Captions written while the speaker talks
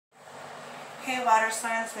Hey water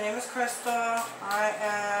signs, my name is Crystal.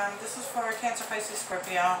 This is for Cancer, Pisces,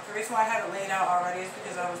 Scorpio. The reason why I had it laid out already is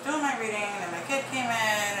because I was doing my reading and then my kid came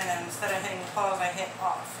in and then instead of hitting pause I hit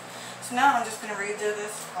off. So now I'm just going to redo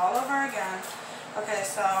this all over again. Okay,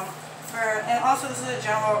 so and also this is a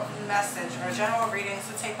general message or a general reading,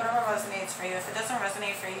 so take whatever resonates for you. If it doesn't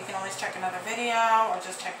resonate for you, you can always check another video or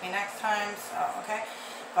just check me next time, so okay?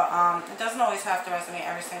 But it doesn't always have to resonate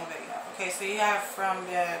every single video. Okay, so you have from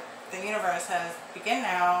the universe has begin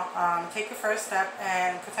now, take your first step,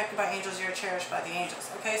 and protected by angels, you're cherished by the angels.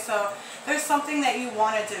 Okay, so there's something that you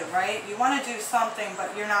want to do, right? You want to do something,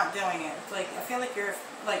 but you're not doing it. Like, I feel like you're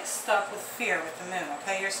like stuck with fear with the moon,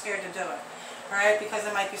 okay? You're scared to do it. Alright, because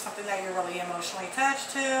it might be something that you're really emotionally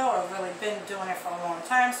attached to or really been doing it for a long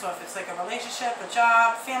time. So if it's like a relationship, a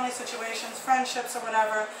job, family situations, friendships or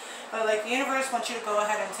whatever, but like the universe wants you to go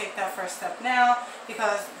ahead and take that first step now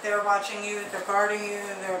because they're watching you, they're guarding you,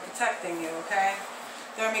 they're protecting you, okay?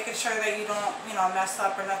 They're making sure that you don't, mess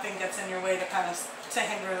up or nothing gets in your way to kind of to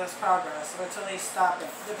hinder this progress or to at least stop it.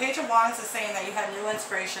 The Page of Wands is saying that you have new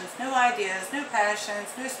inspirations, new ideas, new passions,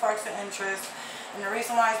 new sparks of interest. And the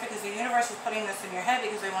reason why is because the universe is putting this in your head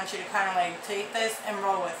because they want you to kind of like take this and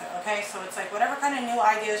roll with it, okay? So it's like whatever kind of new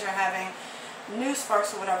ideas you're having, new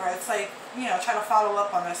sparks or whatever, it's like, try to follow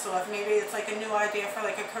up on this. So if maybe it's like a new idea for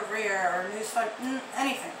like a career or new start,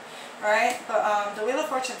 anything, alright? But the Wheel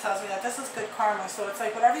of Fortune tells me that this is good karma. So it's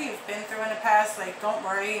like whatever you've been through in the past, like don't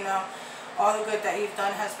worry, all the good that you've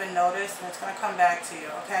done has been noticed and it's going to come back to you,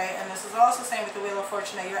 okay? And this is also saying with the Wheel of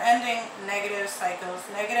Fortune that you're ending negative cycles,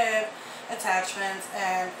 negative attachments,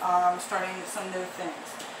 and starting some new things.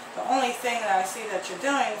 The only thing that I see that you're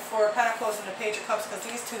doing for Pentacles and the Page of Cups, because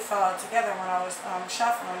these two fell out together when I was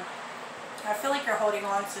shuffling, I feel like you're holding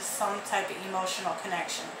on to some type of emotional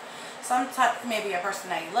connection. Some type, maybe a person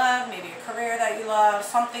that you love, maybe a career that you love,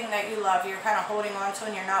 something that you love, you're kind of holding on to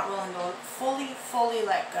and you're not willing to fully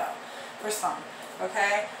let go for some,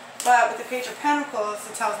 okay? But with the Page of Pentacles,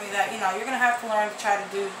 it tells me that, you're going to have to learn to try to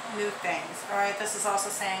do new things, alright? This is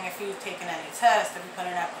also saying if you've taken any tests, if you put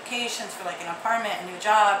in applications for like an apartment, a new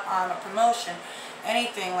job, a promotion,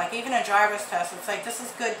 anything, like even a driver's test, it's like this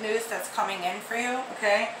is good news that's coming in for you,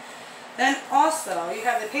 okay? Then also, you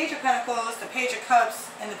have the Page of Pentacles, the Page of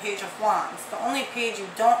Cups, and the Page of Wands. The only page you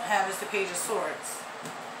don't have is the Page of Swords.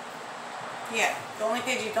 Yeah, the only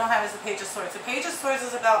page you don't have is the Page of Swords. The Page of Swords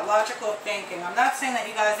is about logical thinking. I'm not saying that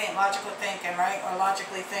you guys ain't logical thinking, right? Or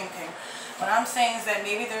logically thinking. What I'm saying is that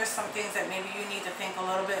maybe there's some things that maybe you need to think a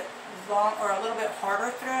little bit long or a little bit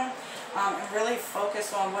harder through and really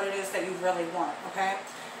focus on what it is that you really want, okay?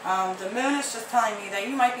 The moon is just telling me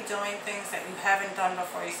that you might be doing things that you haven't done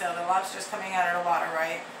before. You said the lobster's coming out of the water,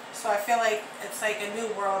 right? So I feel like it's like a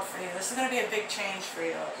new world for you. This is going to be a big change for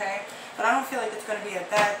you, okay? But I don't feel like it's going to be a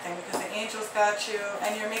bad thing because the angels got you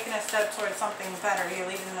and you're making a step towards something better. You're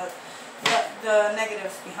leaving the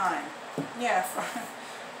negatives behind. Yeah.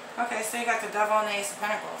 Okay, so you got the Devil and the Ace of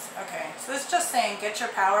Pentacles. Okay, so it's just saying get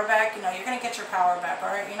your power back. You're going to get your power back,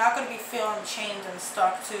 all right? You're not going to be feeling chained and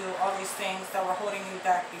stuck to all these things that were holding you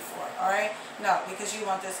back before, all right? No, because you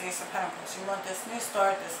want this Ace of Pentacles. You want this new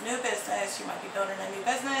start, this new business. You might be building a new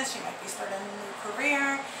business. You might be starting a new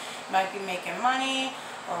career. You might be making money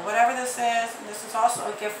or whatever this is. And this is also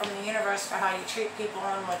a gift from the universe for how you treat people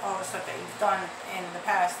and with all the stuff that you've done in the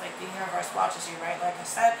past. Like the universe watches you, right? Like I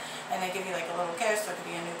said, and they give you like a little gift. So it could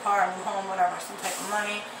be a new car, a new home, whatever, some type of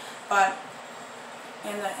money. But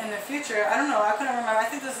in the future, I don't know, I couldn't remember. I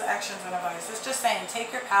think this is actions and advice. It's just saying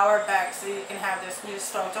take your power back so you can have this new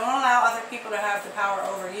start. Don't allow other people to have the power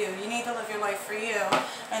over you. You need to live your life for you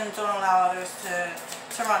and don't allow others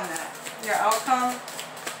to run that. Your outcome,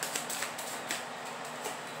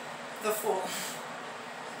 the Fool.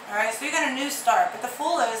 Alright, so you got a new start. But the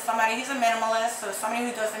Fool is somebody, he's a minimalist, so somebody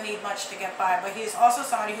who doesn't need much to get by. But he's also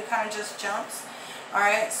somebody who kind of just jumps.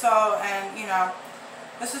 Alright, so, and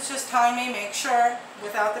this is just telling me, make sure,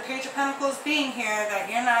 without the Page of Pentacles being here, that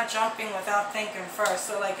you're not jumping without thinking first.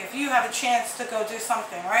 So like if you have a chance to go do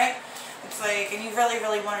something, right? It's like, and you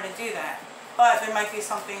really wanted to do that. But there might be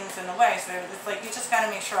some things in the way. So it's like you just got to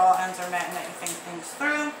make sure all ends are met and that you think things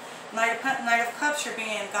through. Knight of Cups, you're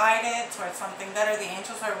being guided towards something better. The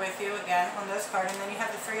angels are with you again on this card. And then you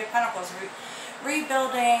have the Three of Pentacles,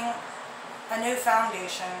 rebuilding a new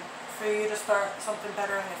foundation for you to start something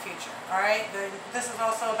better in the future. Alright? This is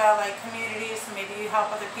also about like communities. So maybe you help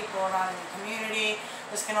other people around in your community.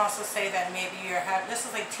 This can also say that maybe this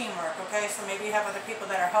is like teamwork, okay? So maybe you have other people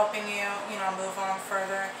that are helping you, move on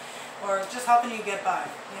further. Or just helping you get by.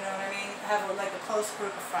 You know what I mean? Have like a close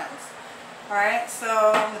group of friends. Alright,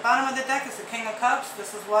 so in the bottom of the deck is the King of Cups.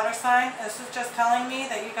 This is water sign. This is just telling me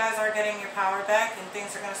that you guys are getting your power back and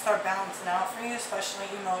things are going to start balancing out for you,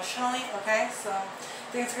 especially emotionally, okay? So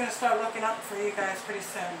things are going to start looking up for you guys pretty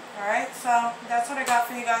soon. Alright, so that's what I got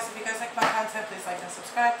for you guys. If you guys like my content, please like and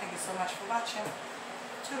subscribe. Thank you so much for watching.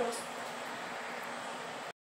 Toodles.